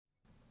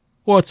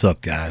What's up,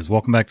 guys?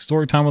 Welcome back to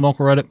Storytime with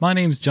Uncle Reddit. My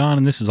name's John,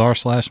 and this is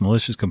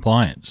r/Malicious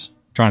Compliance.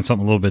 Trying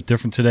something a little bit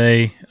different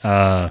today.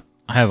 I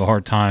have a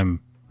hard time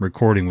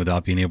recording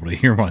without being able to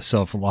hear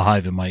myself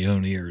live in my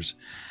own ears.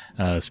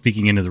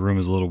 Speaking into the room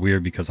is a little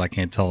weird because I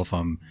can't tell if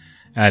I'm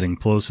adding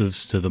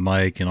plosives to the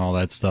mic and all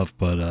that stuff,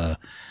 but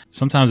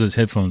sometimes those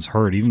headphones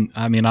hurt.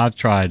 I've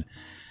tried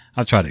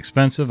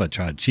expensive, I've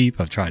tried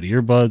cheap, I've tried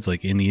earbuds,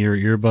 like in-ear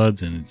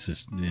earbuds, and it's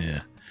just,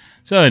 yeah.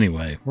 So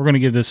anyway, we're going to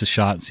give this a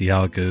shot and see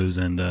how it goes,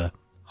 and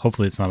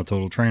hopefully it's not a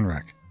total train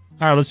wreck.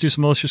 All right, let's do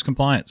some malicious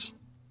compliance.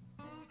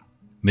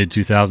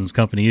 Mid-2000s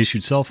company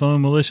issued cell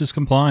phone malicious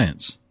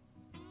compliance.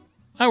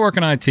 I work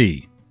in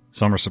IT.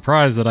 Some are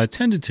surprised that I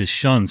tended to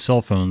shun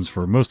cell phones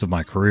for most of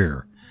my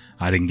career.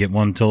 I didn't get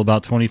one until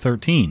about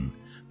 2013.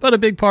 But a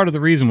big part of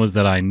the reason was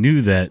that I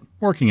knew that,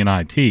 working in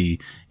IT,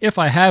 if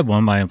I had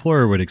one, my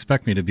employer would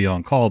expect me to be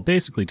on call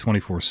basically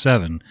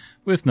 24/7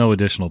 with no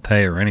additional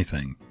pay or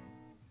anything.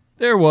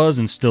 There was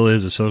and still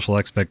is a social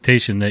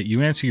expectation that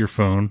you answer your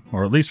phone,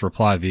 or at least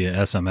reply via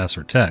SMS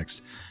or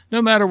text,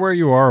 no matter where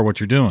you are or what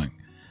you're doing.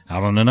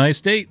 Out on a nice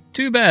date?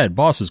 Too bad,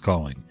 boss is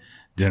calling.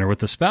 Dinner with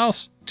the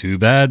spouse? Too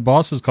bad,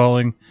 boss is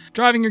calling.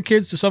 Driving your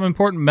kids to some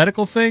important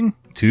medical thing?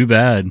 Too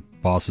bad,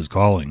 boss is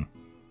calling.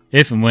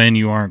 If and when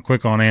you aren't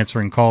quick on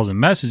answering calls and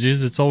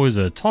messages, it's always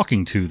a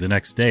talking to the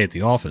next day at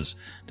the office,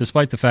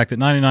 despite the fact that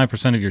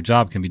 99% of your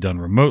job can be done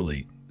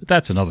remotely, but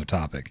that's another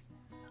topic.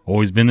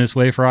 Always been this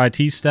way for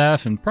IT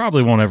staff and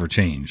probably won't ever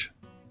change.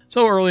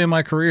 So early in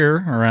my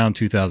career, around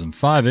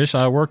 2005-ish,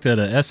 I worked at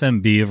a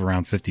SMB of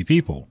around 50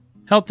 people.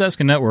 Help desk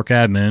and network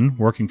admin,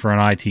 working for an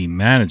IT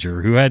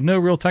manager who had no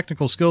real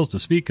technical skills to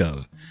speak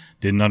of,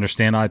 didn't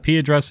understand IP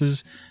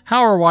addresses,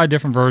 how or why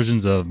different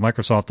versions of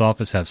Microsoft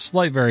Office have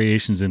slight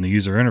variations in the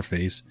user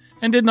interface,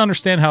 and didn't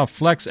understand how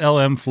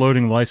FlexLM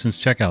floating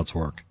license checkouts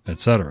work,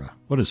 etc.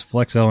 What is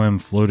FlexLM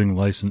floating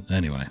license?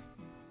 Anyway.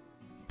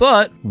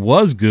 But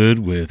was good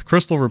with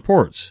crystal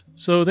reports,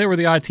 so they were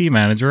the IT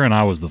manager and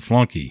I was the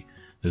flunky.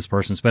 This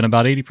person spent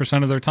about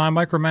 80% of their time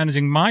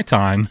micromanaging my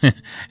time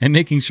and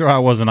making sure I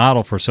wasn't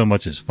idle for so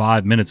much as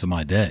 5 minutes of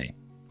my day.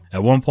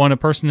 At one point, a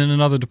person in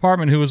another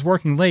department who was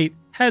working late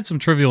had some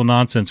trivial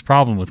nonsense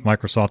problem with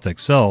Microsoft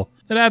Excel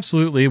that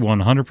absolutely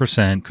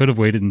 100% could have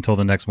waited until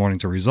the next morning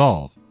to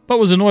resolve, but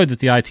was annoyed that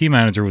the IT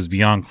manager was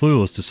beyond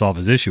clueless to solve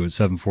his issue at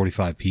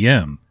 7:45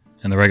 p.m.,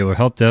 and the regular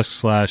help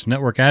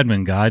desk/network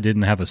admin guy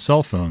didn't have a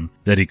cell phone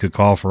that he could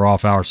call for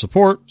off-hour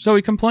support, so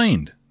he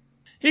complained.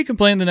 He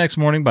complained the next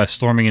morning by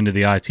storming into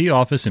the IT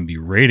office and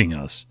berating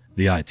us,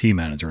 the IT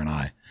manager and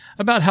I,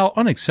 about how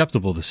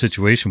unacceptable the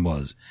situation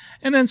was,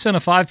 and then sent a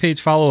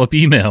 5-page follow-up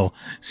email,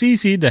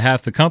 CC'd to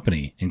half the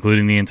company,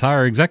 including the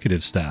entire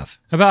executive staff,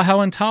 about how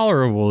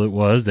intolerable it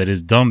was that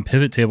his dumb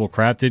pivot table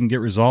crap didn't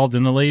get resolved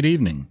in the late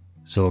evening.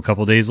 So a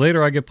couple days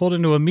later, I get pulled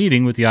into a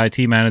meeting with the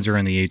IT manager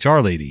and the HR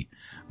lady.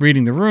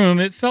 Reading the room,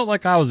 it felt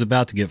like I was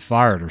about to get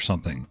fired or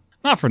something.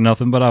 Not for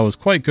nothing, but I was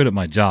quite good at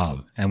my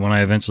job, and when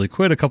I eventually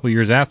quit a couple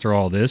years after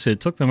all this, it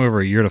took them over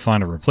a year to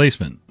find a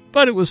replacement.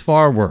 But it was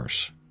far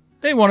worse.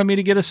 They wanted me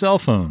to get a cell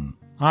phone.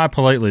 I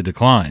politely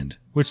declined,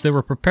 which they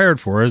were prepared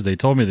for as they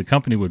told me the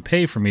company would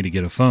pay for me to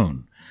get a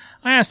phone.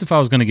 I asked if I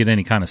was going to get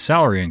any kind of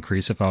salary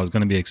increase if I was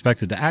going to be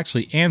expected to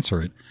actually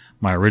answer it.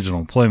 My original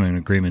employment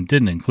agreement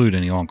didn't include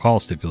any on-call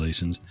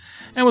stipulations,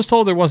 and was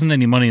told there wasn't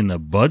any money in the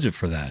budget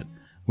for that,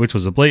 which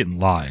was a blatant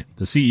lie.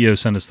 The CEO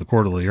sent us the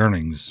quarterly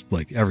earnings,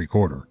 like every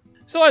quarter.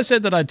 So I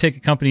said that I'd take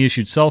a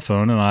company-issued cell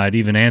phone and I'd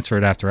even answer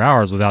it after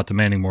hours without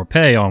demanding more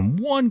pay on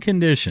one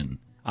condition.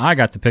 I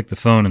got to pick the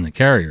phone and the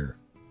carrier.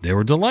 They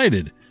were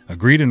delighted,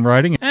 agreed in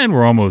writing, and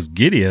were almost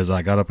giddy as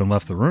I got up and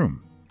left the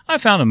room. I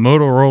found a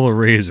Motorola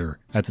Razr,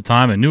 at the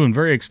time a new and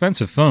very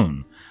expensive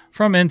phone,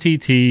 from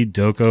NTT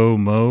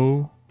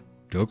Docomo,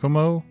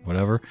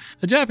 whatever,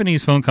 a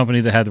Japanese phone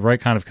company that had the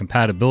right kind of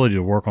compatibility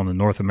to work on the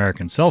North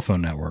American cell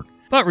phone network,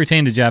 but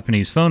retained a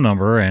Japanese phone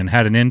number and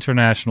had an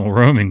international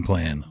roaming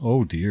plan.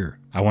 Oh dear.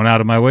 I went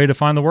out of my way to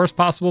find the worst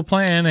possible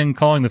plan, and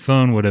calling the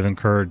phone would have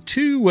incurred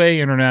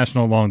two-way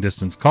international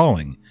long-distance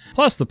calling,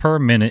 plus the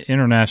per-minute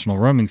international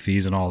roaming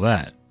fees and all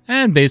that.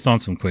 And based on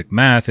some quick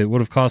math, it would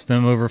have cost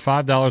them over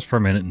 $5 per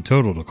minute in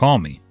total to call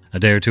me. A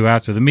day or two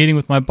after the meeting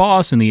with my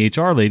boss and the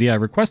HR lady, I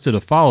requested a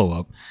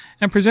follow-up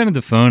and presented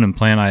the phone and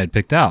plan I had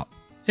picked out.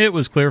 It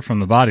was clear from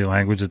the body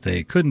language that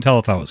they couldn't tell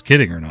if I was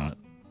kidding or not.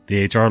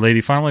 The HR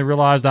lady finally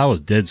realized I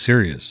was dead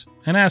serious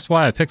and asked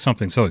why I picked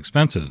something so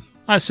expensive.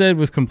 I said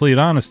with complete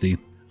honesty,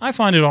 I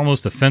find it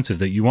almost offensive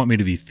that you want me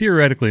to be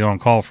theoretically on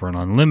call for an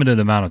unlimited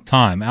amount of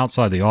time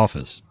outside the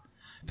office,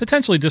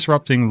 potentially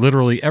disrupting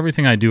literally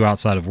everything I do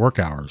outside of work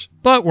hours,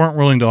 but weren't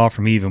willing to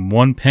offer me even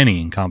 1 penny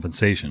in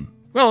compensation.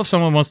 Well, if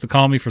someone wants to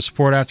call me for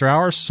support after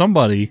hours,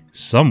 somebody,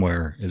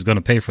 somewhere, is going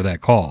to pay for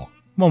that call,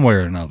 one way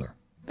or another.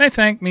 They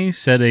thanked me,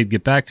 said they'd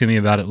get back to me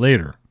about it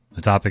later.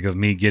 The topic of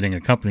me getting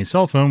a company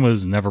cell phone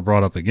was never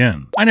brought up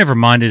again. I never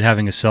minded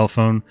having a cell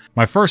phone.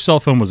 My first cell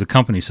phone was a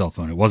company cell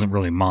phone. It wasn't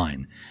really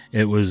mine.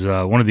 It was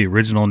one of the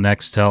original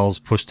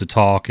Nextels, push to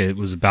talk. It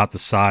was about the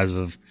size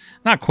of,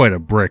 not quite a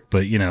brick,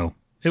 but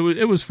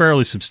it was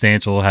fairly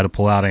substantial. It had a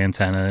pull-out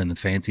antenna and a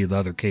fancy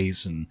leather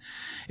case, and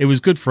it was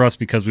good for us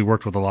because we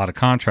worked with a lot of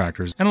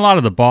contractors. And a lot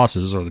of the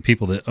bosses or the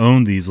people that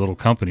owned these little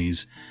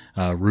companies,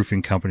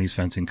 roofing companies,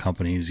 fencing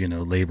companies,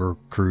 labor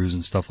crews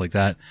and stuff like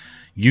that,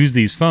 use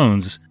these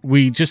phones.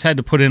 We just had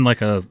to put in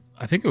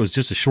I think it was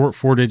just a short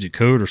 4-digit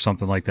code or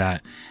something like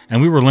that.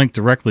 And we were linked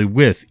directly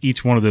with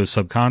each one of those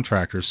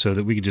subcontractors so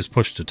that we could just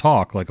push to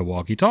talk like a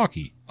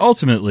walkie-talkie.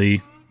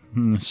 Ultimately,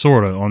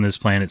 sort of, on this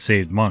plan, it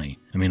saved money.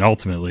 I mean,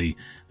 ultimately,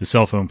 the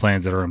cell phone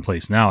plans that are in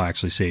place now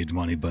actually saved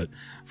money. But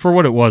for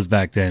what it was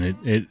back then,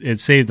 it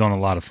saved on a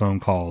lot of phone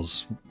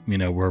calls,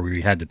 where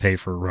we had to pay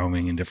for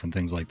roaming and different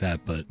things like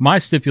that. But my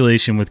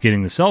stipulation with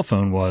getting the cell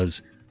phone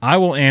was, I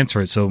will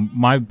answer it. So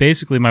my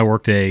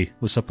workday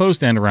was supposed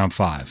to end around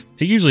 5.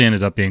 It usually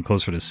ended up being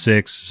closer to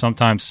 6,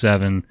 sometimes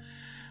 7,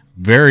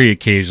 very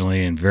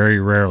occasionally and very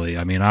rarely.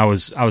 I mean, I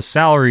was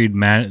salaried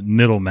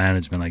middle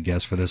management, I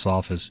guess, for this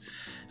office.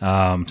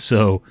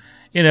 So,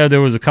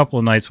 there was a couple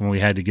of nights when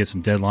we had to get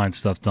some deadline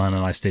stuff done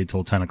and I stayed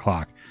till 10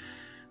 o'clock.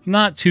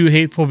 Not too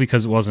hateful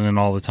because it wasn't an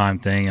all the time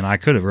thing. And I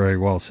could have very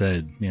well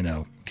said,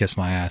 kiss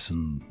my ass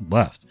and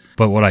left.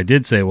 But what I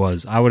did say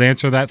was I would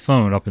answer that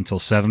phone up until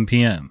 7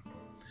 p.m.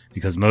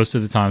 Because most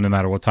of the time, no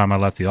matter what time I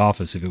left the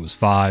office, if it was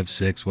 5,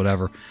 6,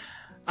 whatever,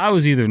 I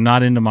was either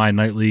not into my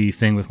nightly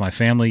thing with my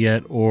family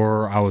yet,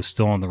 or I was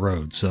still on the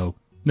road. So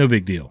no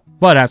big deal.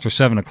 But after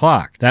 7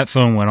 o'clock, that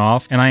phone went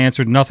off and I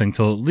answered nothing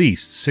till at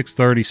least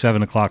 6:30,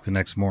 7 o'clock the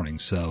next morning.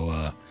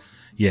 So,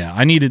 yeah,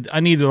 I needed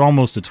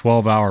almost a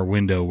 12-hour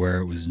window where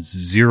it was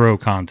zero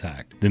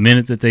contact. The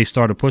minute that they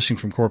started pushing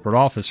from corporate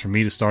office for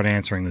me to start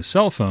answering the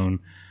cell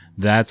phone,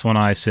 that's when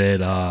I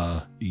said,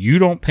 you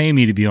don't pay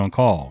me to be on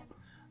call.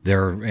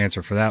 Their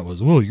answer for that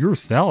was, well, your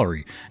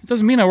salary. It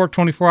doesn't mean I work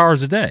 24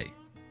 hours a day.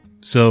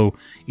 So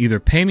either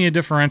pay me a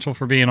differential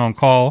for being on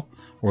call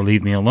or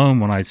leave me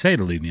alone when I say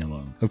to leave me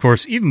alone. Of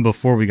course, even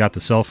before we got the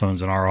cell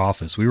phones in our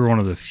office, we were one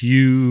of the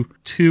few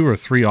 2 or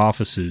 3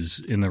 offices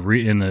in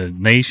the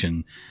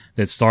nation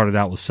that started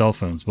out with cell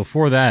phones.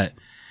 Before that,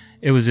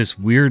 it was this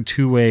weird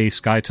 2-way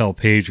SkyTel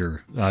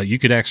pager. You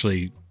could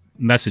actually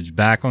message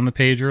back on the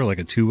pager, like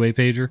a 2-way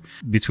pager,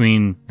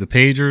 between the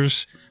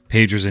pagers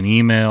and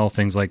email,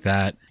 things like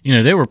that.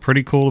 They were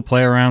pretty cool to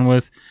play around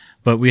with,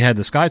 but we had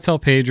the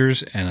SkyTel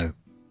pagers and a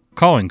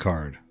calling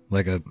card,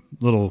 like a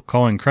little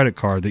calling credit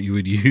card that you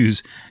would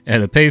use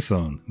at a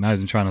payphone.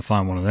 Imagine trying to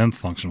find one of them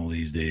functional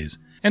these days.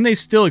 And they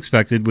still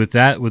expected, with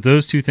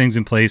those 2 things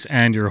in place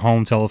and your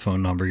home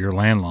telephone number, your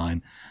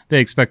landline, they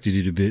expected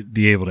you to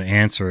be able to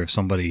answer if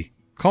somebody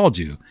called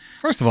you.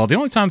 First of all, the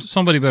only time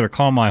somebody better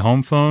call my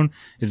home phone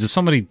is if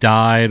somebody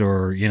died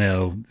or,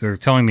 they're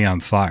telling me I'm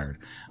fired.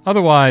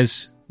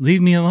 Otherwise,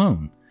 leave me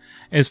alone.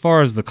 As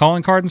far as the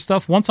calling card and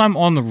stuff, once I'm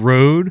on the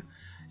road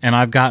and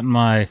I've gotten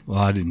I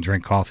didn't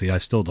drink coffee, I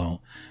still don't.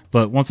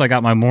 But once I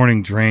got my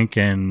morning drink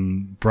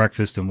and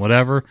breakfast and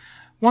whatever,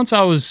 once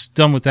I was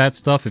done with that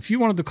stuff, if you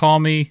wanted to call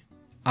me,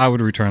 I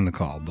would return the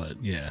call.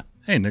 But yeah,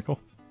 hey, Nickel.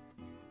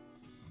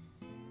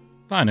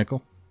 Bye,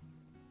 Nickel.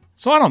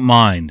 So I don't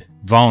mind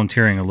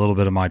volunteering a little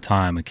bit of my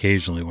time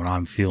occasionally when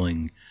I'm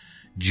feeling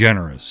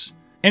generous.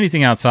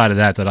 Anything outside of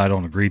that I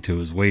don't agree to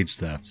is wage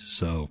theft.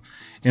 So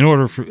in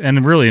order for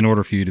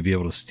you to be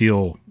able to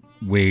steal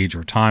wage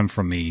or time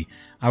from me,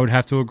 I would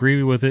have to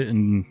agree with it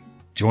and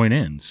join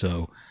in.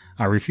 So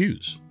I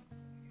refuse.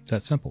 It's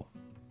that simple.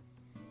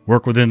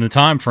 Work within the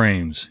time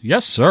frames.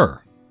 Yes,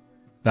 sir.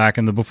 Back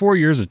in the before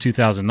years of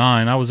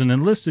 2009, I was an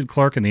enlisted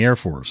clerk in the Air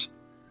Force.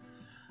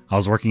 I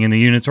was working in the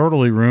unit's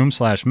orderly room /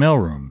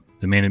 mailroom,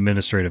 the main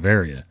administrative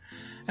area,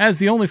 as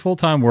the only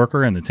full-time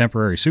worker and the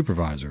temporary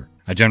supervisor.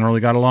 I generally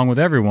got along with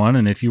everyone,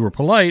 and if you were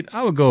polite,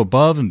 I would go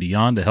above and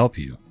beyond to help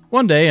you.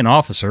 One day, an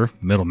officer,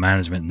 middle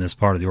management in this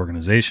part of the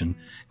organization,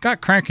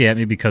 got cranky at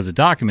me because a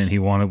document he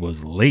wanted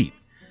was late.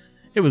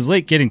 It was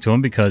late getting to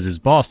him because his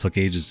boss took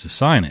ages to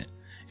sign it.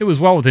 It was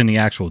well within the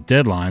actual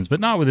deadlines, but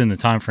not within the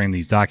time frame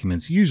these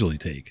documents usually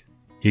take.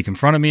 He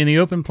confronted me in the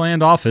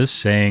open-planned office,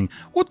 saying,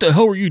 "What the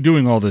hell are you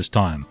doing all this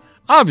time?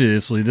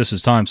 Obviously, this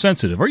is time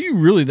sensitive. Are you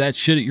really that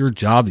shit at your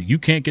job that you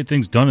can't get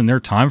things done in their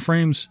time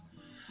frames?"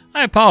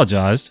 I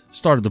apologized,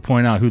 started to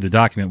point out who the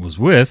document was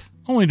with,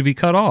 only to be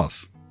cut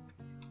off.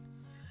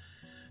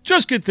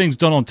 "Just get things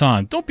done on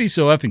time. Don't be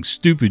so effing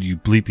stupid, you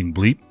bleeping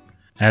bleep."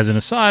 As an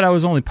aside, I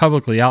was only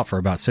publicly out for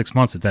about 6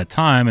 months at that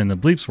time, and the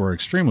bleeps were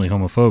extremely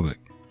homophobic.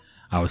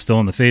 I was still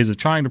in the phase of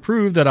trying to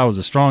prove that I was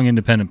a strong,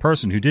 independent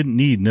person who didn't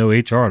need no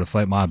HR to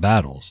fight my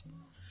battles.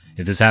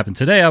 If this happened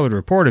today, I would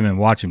report him and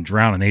watch him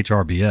drown in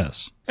HR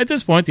BS. At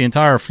this point, the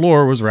entire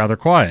floor was rather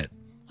quiet.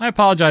 I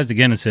apologized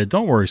again and said,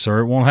 "Don't worry, sir,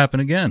 it won't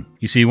happen again."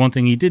 You see, one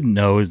thing he didn't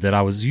know is that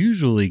I was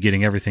usually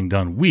getting everything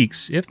done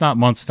weeks, if not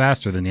months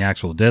faster than the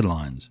actual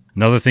deadlines.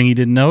 Another thing he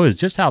didn't know is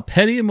just how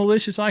petty and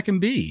malicious I can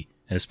be,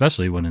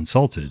 especially when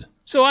insulted.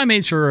 So I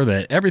made sure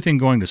that everything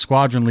going to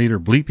Squadron Leader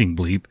Bleeping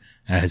Bleep,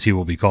 as he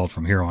will be called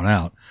from here on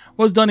out,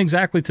 was done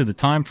exactly to the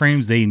time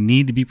frames they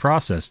need to be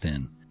processed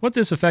in. What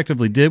this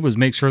effectively did was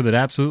make sure that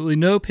absolutely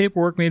no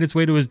paperwork made its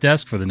way to his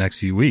desk for the next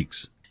few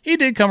weeks. He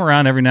did come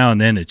around every now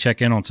and then to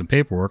check in on some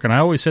paperwork, and I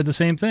always said the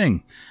same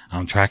thing.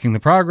 I'm tracking the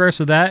progress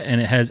of that, and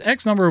it has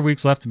X number of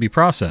weeks left to be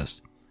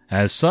processed.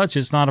 As such,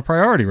 it's not a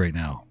priority right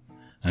now.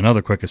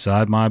 Another quick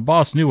aside, my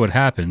boss knew what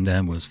happened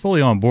and was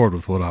fully on board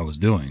with what I was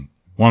doing.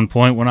 One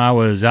point when I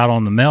was out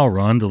on the mail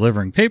run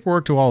delivering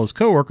paperwork to all his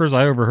coworkers,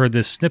 I overheard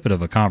this snippet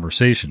of a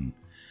conversation.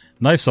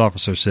 Knife's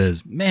officer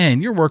says,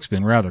 "Man, your work's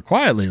been rather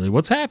quiet lately.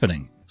 What's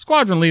happening?"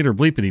 Squadron leader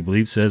Bleepity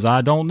Bleep says,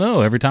 "I don't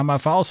know. Every time I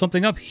follow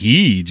something up,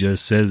 he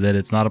just says that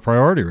it's not a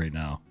priority right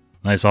now."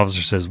 Knife's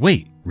officer says,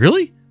 "Wait,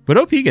 really? But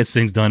OP gets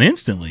things done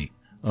instantly."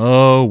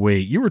 "Oh,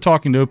 wait, you were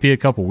talking to OP a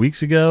couple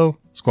weeks ago?"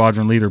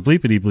 Squadron leader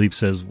Bleepity Bleep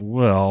says,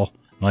 "Well."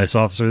 Knife's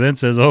officer then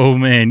says, "Oh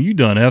man, you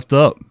done effed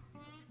up."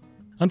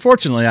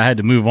 Unfortunately, I had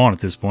to move on at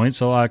this point,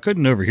 so I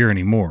couldn't overhear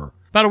any more.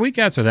 About a week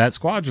after that,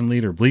 Squadron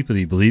leader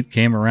Bleepity Bleep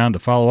came around to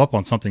follow up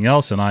on something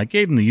else, and I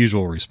gave him the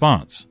usual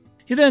response.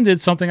 He then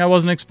did something I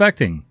wasn't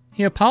expecting.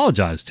 He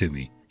apologized to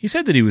me. He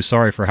said that he was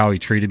sorry for how he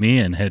treated me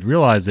and had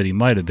realized that he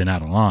might have been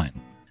out of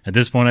line. At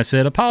this point, I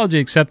said, "Apology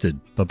accepted,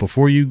 but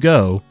before you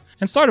go,"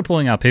 and started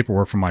pulling out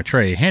paperwork from my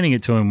tray, handing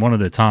it to him one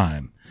at a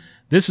time.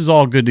 "This is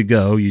all good to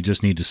go, you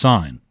just need to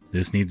sign.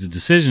 This needs a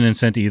decision and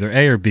sent to either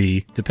A or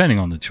B, depending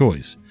on the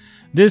choice.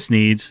 This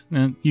needs,"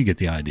 you get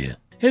the idea.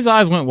 His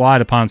eyes went wide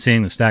upon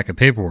seeing the stack of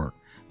paperwork.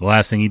 The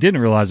last thing he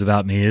didn't realize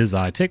about me is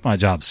I take my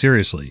job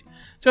seriously.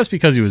 Just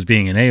because he was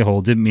being an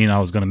a-hole didn't mean I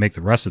was going to make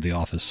the rest of the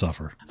office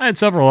suffer. I had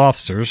several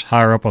officers,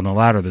 higher up on the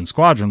ladder than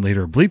Squadron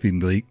Leader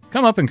Bleeping Bleep,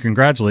 come up and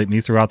congratulate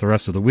me throughout the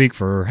rest of the week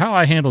for how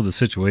I handled the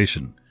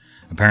situation.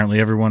 Apparently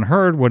everyone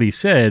heard what he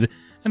said,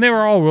 and they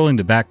were all willing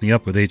to back me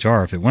up with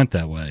HR if it went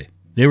that way.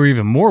 They were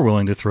even more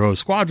willing to throw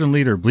Squadron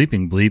Leader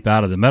Bleeping Bleep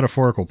out of the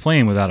metaphorical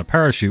plane without a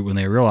parachute when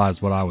they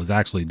realized what I was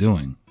actually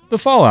doing. The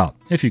fallout,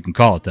 if you can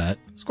call it that.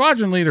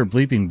 Squadron Leader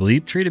Bleeping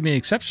Bleep treated me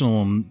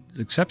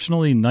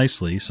exceptionally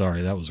nicely.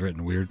 Sorry, that was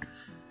written weird.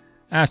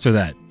 After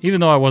that, even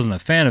though I wasn't a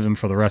fan of him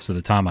for the rest of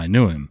the time I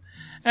knew him,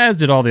 as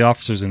did all the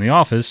officers in the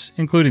office,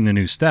 including the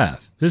new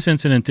staff. This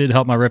incident did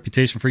help my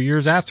reputation for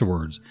years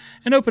afterwards,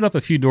 and opened up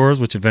a few doors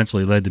which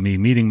eventually led to me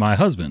meeting my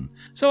husband.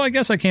 So I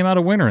guess I came out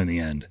a winner in the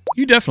end.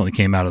 You definitely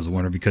came out as a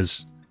winner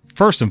because,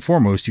 first and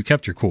foremost, you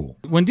kept your cool.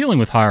 When dealing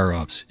with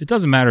higher-ups, it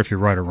doesn't matter if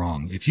you're right or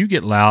wrong. If you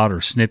get loud or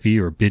snippy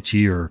or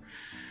bitchy or,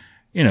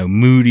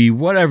 moody,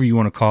 whatever you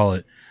want to call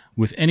it,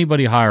 with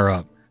anybody higher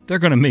up, they're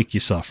going to make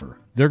you suffer.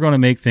 They're going to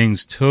make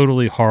things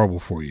totally horrible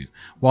for you.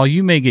 While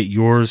you may get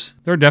yours,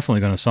 they're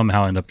definitely going to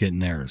somehow end up getting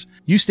theirs.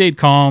 You stayed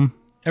calm.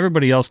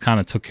 Everybody else kind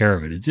of took care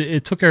of it.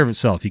 It took care of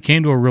itself. He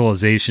came to a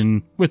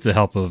realization, with the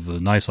help of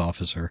a nice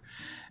officer,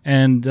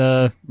 and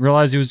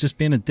realized he was just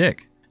being a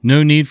dick.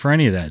 No need for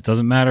any of that. It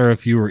doesn't matter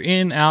if you were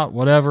in, out,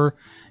 whatever.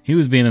 He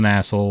was being an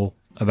asshole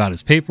about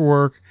his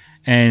paperwork,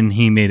 and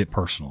he made it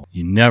personal.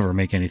 You never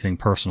make anything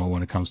personal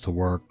when it comes to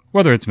work,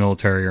 whether it's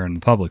military or in the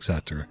public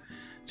sector.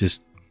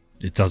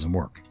 It doesn't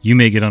work. You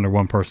may get under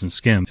one person's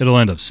skin. It'll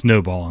end up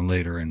snowballing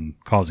later and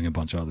causing a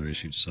bunch of other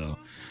issues. So,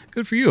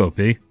 good for you, OP.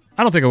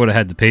 I don't think I would have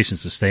had the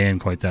patience to stay in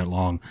quite that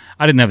long.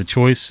 I didn't have a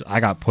choice. I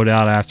got put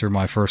out after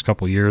my first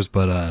couple years,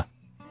 but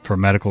for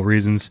medical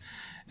reasons.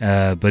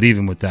 But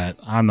even with that,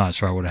 I'm not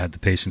sure I would have had the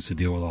patience to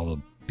deal with all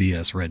the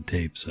BS red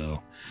tape.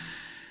 So,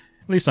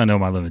 at least I know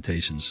my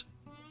limitations.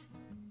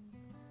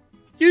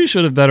 You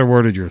should have better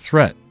worded your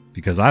threat,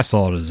 because I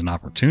saw it as an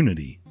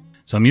opportunity.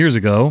 Some years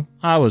ago,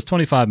 I was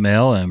 25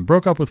 male and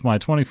broke up with my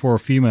 24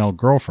 female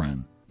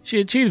girlfriend. She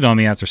had cheated on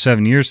me after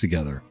 7 years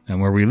together, and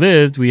where we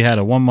lived, we had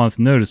a 1-month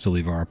notice to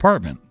leave our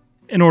apartment.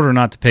 In order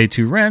not to pay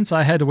 2 rents,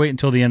 I had to wait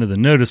until the end of the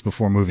notice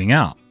before moving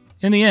out.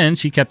 In the end,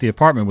 she kept the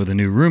apartment with a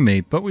new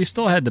roommate, but we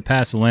still had to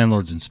pass the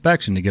landlord's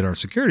inspection to get our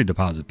security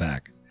deposit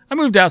back. I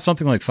moved out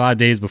something like 5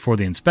 days before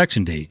the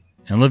inspection date,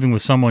 and living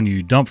with someone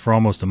you dump for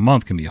almost a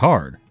month can be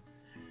hard.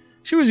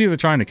 She was either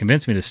trying to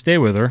convince me to stay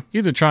with her,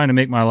 either trying to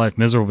make my life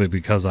miserable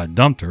because I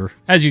dumped her.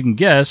 As you can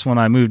guess, when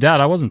I moved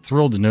out, I wasn't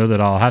thrilled to know that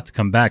I'll have to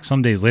come back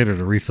some days later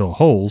to refill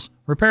holes,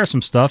 repair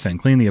some stuff, and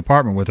clean the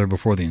apartment with her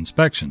before the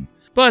inspection.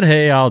 But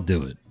hey, I'll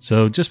do it.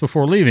 So just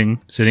before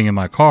leaving, sitting in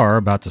my car,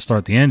 about to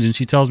start the engine,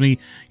 she tells me,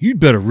 "You'd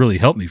better really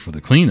help me for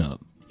the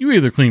cleanup. You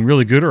either clean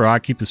really good or I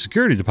keep the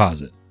security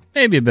deposit."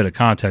 Maybe a bit of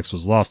context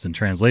was lost in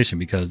translation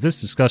because this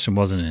discussion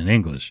wasn't in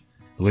English.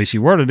 The way she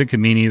worded it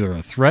could mean either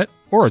a threat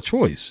or a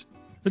choice.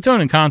 The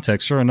tone and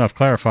context sure enough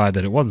clarified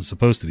that it wasn't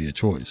supposed to be a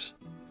choice.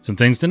 Some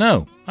things to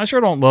know. I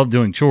sure don't love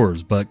doing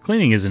chores, but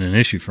cleaning isn't an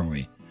issue for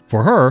me.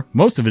 For her,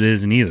 most of it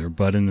isn't either,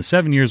 but in the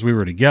 7 years we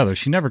were together,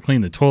 she never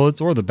cleaned the toilets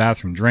or the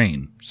bathroom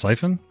drain.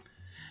 Siphon?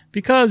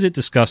 Because it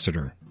disgusted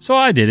her. So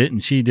I did it,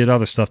 and she did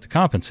other stuff to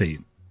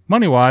compensate.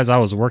 Money-wise, I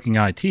was a working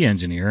IT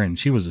engineer, and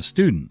she was a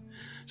student.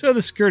 So the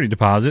security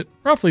deposit,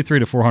 roughly €300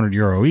 to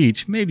 €400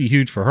 each, may be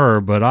huge for her,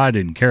 but I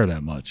didn't care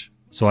that much.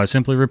 So I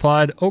simply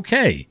replied,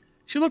 "Okay."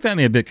 She looked at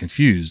me a bit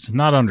confused,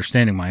 not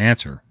understanding my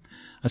answer.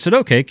 I said,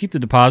 "Okay, keep the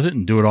deposit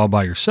and do it all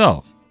by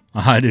yourself."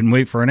 I didn't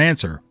wait for an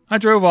answer. I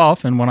drove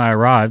off, and when I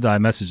arrived, I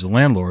messaged the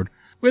landlord,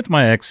 with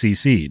my ex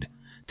CC'd,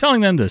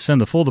 telling them to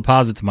send the full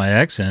deposit to my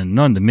ex and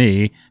none to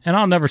me, and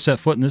I'll never set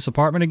foot in this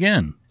apartment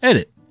again.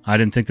 Edit. I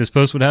didn't think this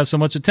post would have so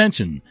much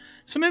attention.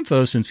 Some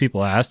info since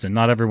people asked, and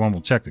not everyone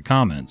will check the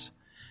comments.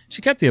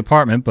 She kept the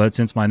apartment, but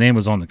since my name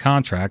was on the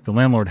contract, the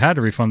landlord had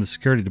to refund the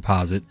security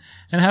deposit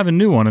and have a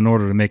new one in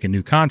order to make a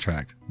new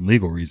contract.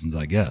 Legal reasons,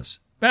 I guess.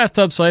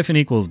 Bathtub siphon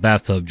equals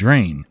bathtub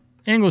drain.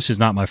 English is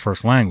not my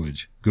first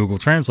language. Google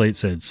Translate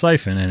said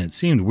siphon, and it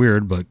seemed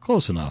weird, but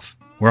close enough.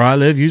 Where I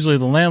live, usually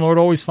the landlord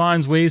always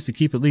finds ways to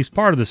keep at least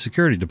part of the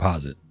security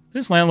deposit.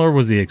 This landlord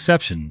was the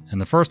exception,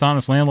 and the first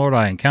honest landlord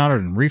I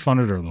encountered and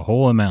refunded her the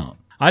whole amount.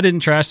 I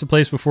didn't trash the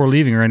place before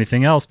leaving or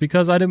anything else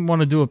because I didn't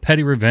want to do a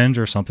petty revenge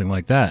or something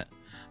like that.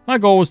 My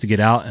goal was to get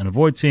out and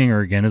avoid seeing her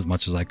again as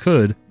much as I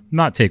could,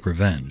 not take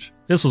revenge.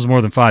 This was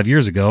more than 5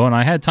 years ago, and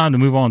I had time to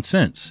move on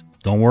since.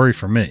 Don't worry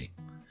for me.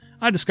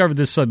 I discovered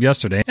this sub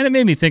yesterday, and it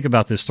made me think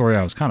about this story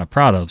I was kind of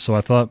proud of, so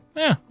I thought,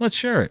 let's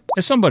share it.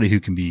 As somebody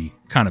who can be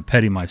kind of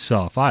petty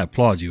myself, I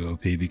applaud you,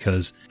 OP,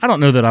 because I don't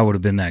know that I would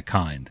have been that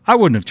kind. I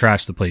wouldn't have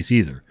trashed the place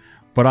either,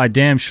 but I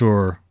damn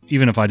sure,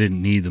 even if I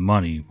didn't need the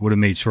money, would have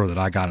made sure that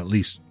I got at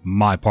least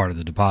my part of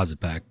the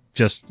deposit back,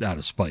 just out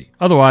of spite.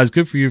 Otherwise,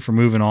 good for you for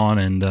moving on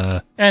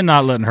and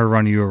not letting her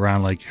run you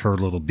around like her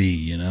little bee,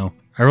 you know?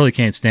 I really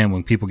can't stand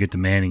when people get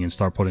demanding and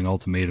start putting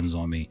ultimatums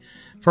on me.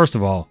 First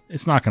of all,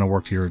 it's not going to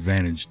work to your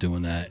advantage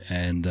doing that.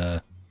 And,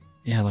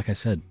 like I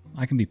said,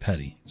 I can be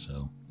petty.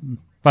 So,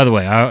 by the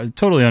way, I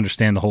totally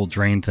understand the whole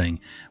drain thing.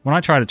 When I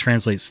try to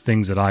translate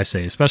things that I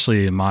say,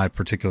 especially in my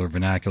particular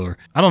vernacular,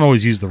 I don't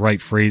always use the right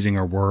phrasing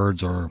or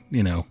words or,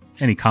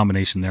 any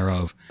combination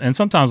thereof. And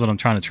sometimes when I'm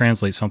trying to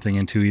translate something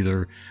into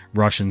either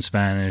Russian,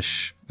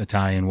 Spanish,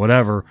 Italian,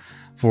 whatever,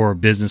 for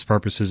business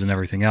purposes and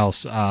everything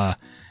else,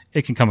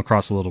 it can come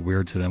across a little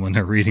weird to them when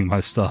they're reading my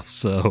stuff.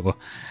 So,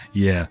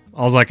 yeah,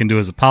 all I can do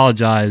is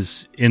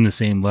apologize in the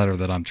same letter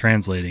that I'm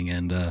translating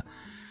and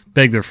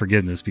beg their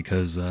forgiveness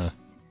because,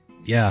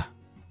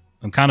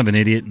 I'm kind of an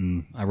idiot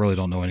and I really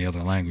don't know any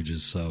other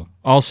languages. So,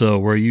 also,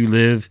 where you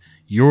live,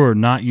 you're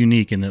not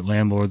unique in that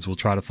landlords will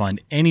try to find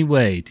any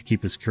way to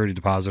keep a security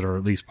deposit or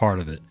at least part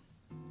of it.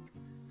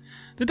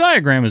 The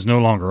diagram is no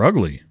longer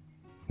ugly.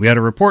 We had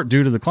a report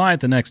due to the client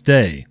the next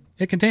day.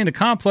 It contained a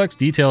complex,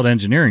 detailed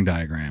engineering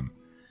diagram.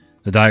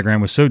 The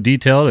diagram was so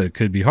detailed it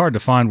could be hard to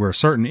find where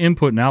certain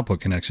input and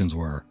output connections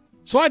were.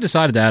 So I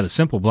decided to add a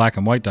simple black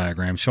and white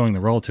diagram showing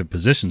the relative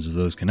positions of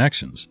those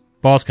connections.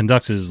 Boss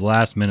conducts his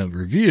last-minute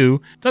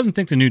review, doesn't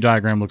think the new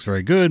diagram looks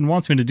very good, and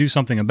wants me to do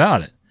something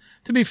about it.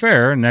 To be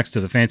fair, next to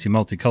the fancy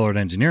multicolored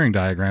engineering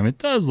diagram, it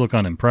does look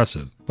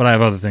unimpressive, but I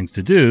have other things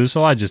to do,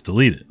 so I just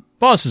delete it.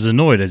 Boss is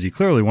annoyed as he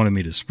clearly wanted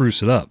me to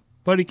spruce it up,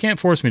 but he can't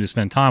force me to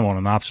spend time on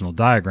an optional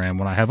diagram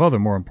when I have other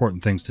more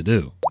important things to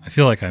do. I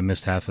feel like I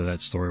missed half of that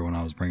story when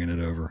I was bringing it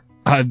over.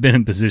 I've been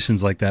in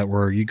positions like that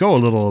where you go a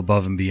little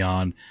above and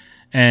beyond,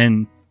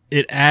 and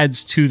it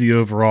adds to the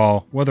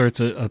overall, whether it's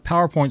a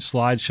PowerPoint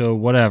slideshow,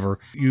 whatever,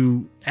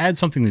 you add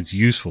something that's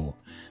useful.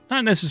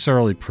 Not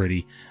necessarily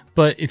pretty,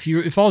 but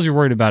if all you're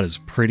worried about is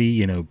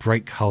pretty,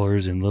 bright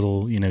colors and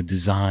little,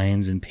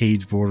 designs and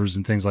page borders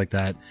and things like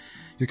that,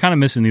 you're kind of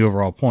missing the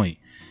overall point.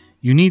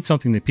 You need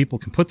something that people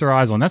can put their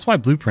eyes on. That's why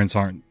blueprints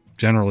aren't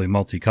generally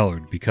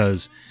multicolored,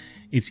 because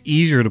it's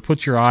easier to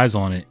put your eyes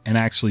on it and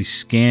actually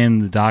scan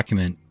the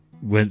document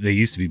when they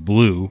used to be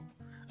blue.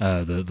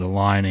 The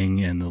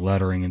lining and the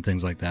lettering and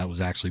things like that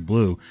was actually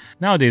blue.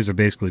 Nowadays, they're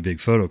basically big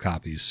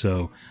photocopies,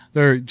 so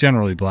they're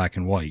generally black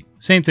and white.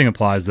 Same thing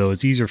applies, though.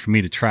 It's easier for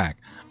me to track.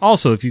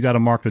 Also, if you got to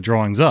mark the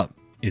drawings up,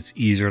 it's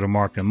easier to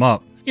mark them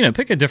up.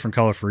 Pick a different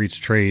color for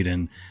each trade,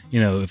 and,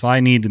 if I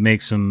need to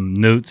make some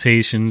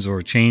notations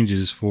or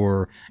changes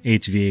for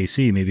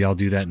HVAC, maybe I'll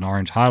do that in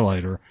orange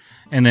highlighter,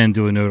 and then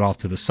do a note off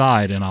to the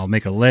side, and I'll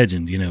make a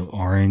legend,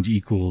 orange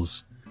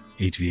equals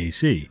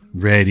HVAC,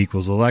 red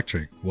equals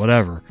electric,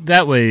 whatever.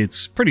 That way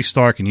it's pretty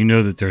stark and you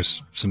know that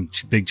there's some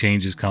big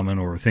changes coming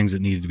or things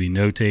that need to be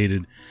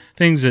notated,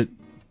 things that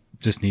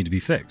just need to be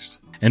fixed.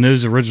 And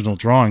those original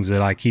drawings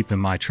that I keep in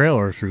my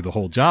trailer through the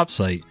whole job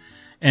site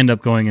end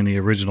up going in the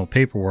original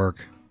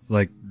paperwork,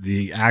 like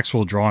the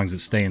actual drawings that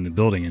stay in the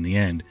building in the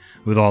end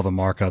with all the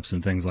markups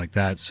and things like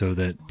that so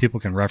that people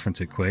can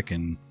reference it quick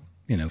and,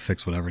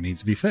 fix whatever needs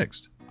to be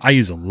fixed. I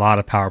use a lot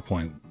of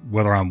PowerPoint,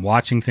 whether I'm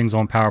watching things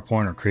on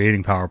PowerPoint or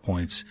creating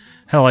PowerPoints.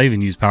 Hell, I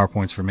even use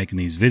PowerPoints for making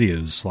these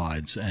videos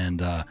slides.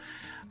 And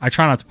I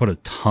try not to put a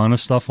ton of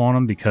stuff on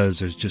them because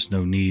there's just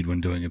no need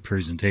when doing a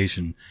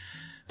presentation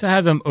to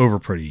have them over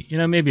pretty.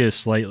 Maybe a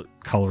slight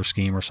color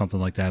scheme or something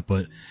like that.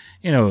 But,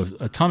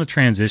 a ton of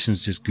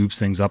transitions just goops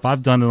things up.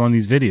 I've done it on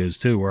these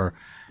videos too where,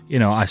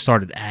 I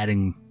started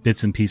adding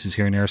bits and pieces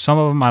here and there. Some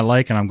of them I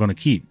like and I'm going to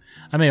keep.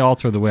 I may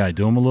alter the way I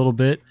do them a little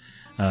bit.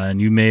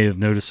 And you may have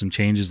noticed some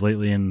changes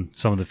lately in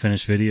some of the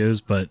finished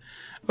videos, but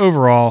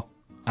overall,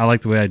 I like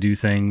the way I do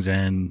things,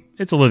 and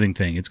it's a living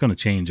thing. It's going to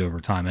change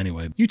over time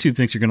anyway. YouTube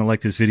thinks you're going to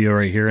like this video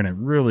right here, and it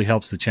really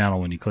helps the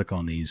channel when you click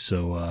on these.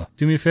 So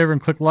do me a favor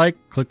and click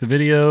like, click the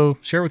video,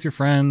 share with your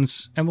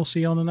friends, and we'll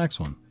see you on the next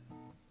one.